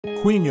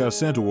Queen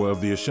Asantewaa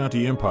of the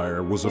Ashanti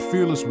Empire was a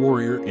fearless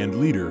warrior and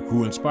leader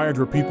who inspired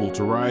her people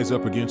to rise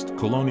up against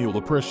colonial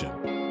oppression.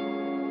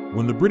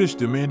 When the British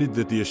demanded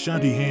that the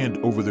Ashanti hand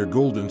over their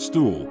golden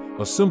stool,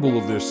 a symbol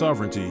of their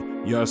sovereignty,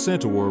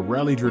 Asantewaa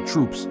rallied her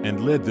troops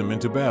and led them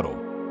into battle.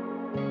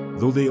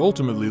 Though they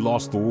ultimately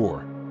lost the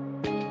war,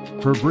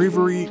 her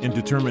bravery and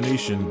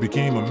determination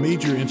became a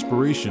major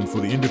inspiration for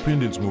the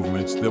independence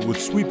movements that would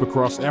sweep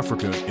across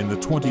Africa in the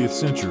 20th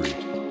century.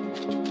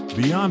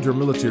 Beyond her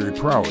military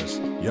prowess,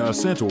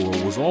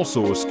 Asantewaa was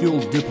also a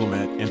skilled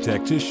diplomat and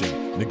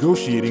tactician,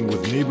 negotiating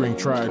with neighboring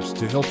tribes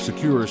to help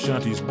secure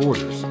Ashanti's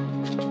borders.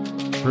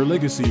 Her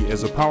legacy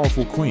as a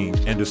powerful queen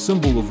and a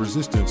symbol of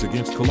resistance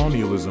against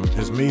colonialism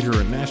has made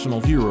her a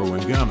national hero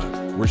in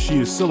Ghana, where she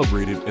is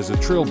celebrated as a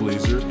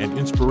trailblazer and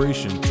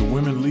inspiration to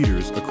women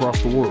leaders across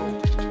the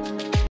world.